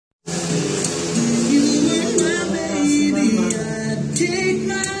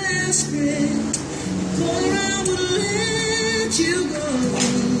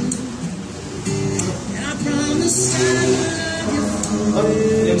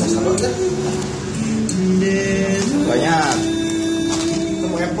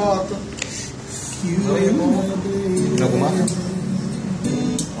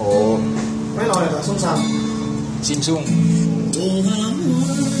Oh, ไม่รอเลยเหรอส้มตำ Samsung.